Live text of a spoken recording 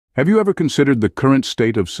Have you ever considered the current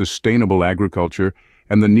state of sustainable agriculture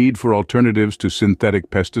and the need for alternatives to synthetic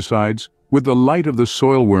pesticides? With the light of the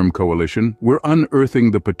Soilworm Coalition, we're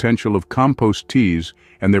unearthing the potential of compost teas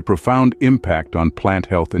and their profound impact on plant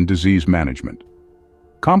health and disease management.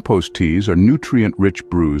 Compost teas are nutrient-rich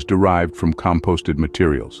brews derived from composted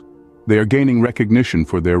materials. They are gaining recognition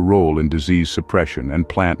for their role in disease suppression and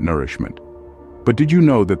plant nourishment. But did you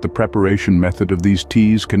know that the preparation method of these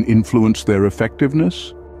teas can influence their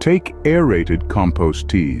effectiveness? Take aerated compost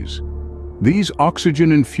teas. These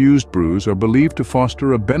oxygen-infused brews are believed to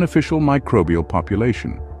foster a beneficial microbial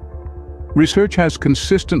population. Research has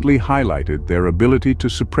consistently highlighted their ability to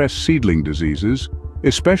suppress seedling diseases,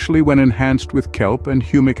 especially when enhanced with kelp and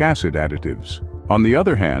humic acid additives. On the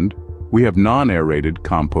other hand, we have non-aerated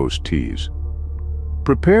compost teas.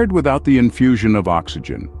 Prepared without the infusion of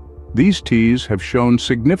oxygen, these teas have shown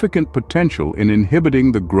significant potential in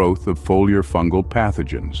inhibiting the growth of foliar fungal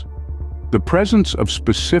pathogens. The presence of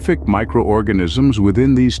specific microorganisms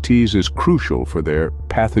within these teas is crucial for their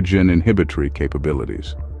pathogen inhibitory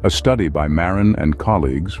capabilities. A study by Marin and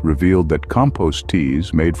colleagues revealed that compost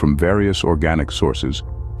teas made from various organic sources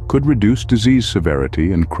could reduce disease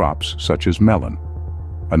severity in crops such as melon.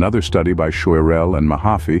 Another study by Schoirel and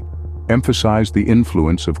Mahaffey emphasized the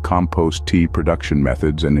influence of compost tea production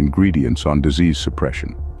methods and ingredients on disease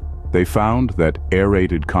suppression. They found that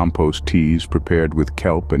aerated compost teas prepared with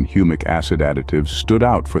kelp and humic acid additives stood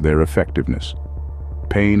out for their effectiveness.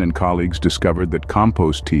 Payne and colleagues discovered that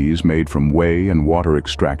compost teas made from whey and water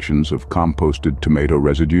extractions of composted tomato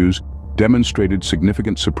residues demonstrated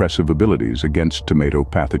significant suppressive abilities against tomato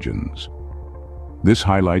pathogens. This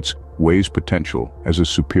highlights whey's potential as a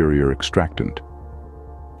superior extractant.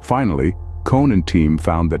 Finally, Cohn and team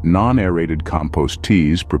found that non-aerated compost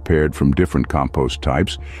teas prepared from different compost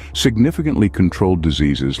types significantly controlled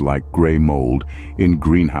diseases like gray mold in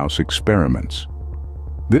greenhouse experiments.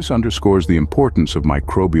 This underscores the importance of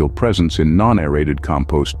microbial presence in non-aerated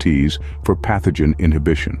compost teas for pathogen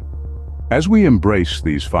inhibition. As we embrace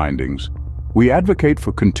these findings, we advocate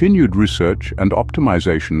for continued research and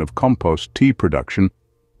optimization of compost tea production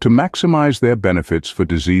to maximize their benefits for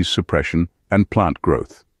disease suppression and plant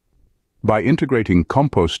growth. By integrating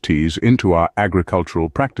compost teas into our agricultural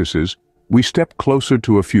practices, we step closer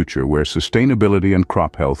to a future where sustainability and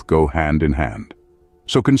crop health go hand in hand.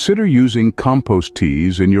 So consider using compost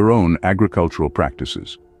teas in your own agricultural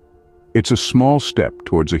practices. It's a small step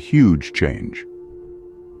towards a huge change.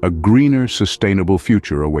 A greener, sustainable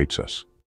future awaits us.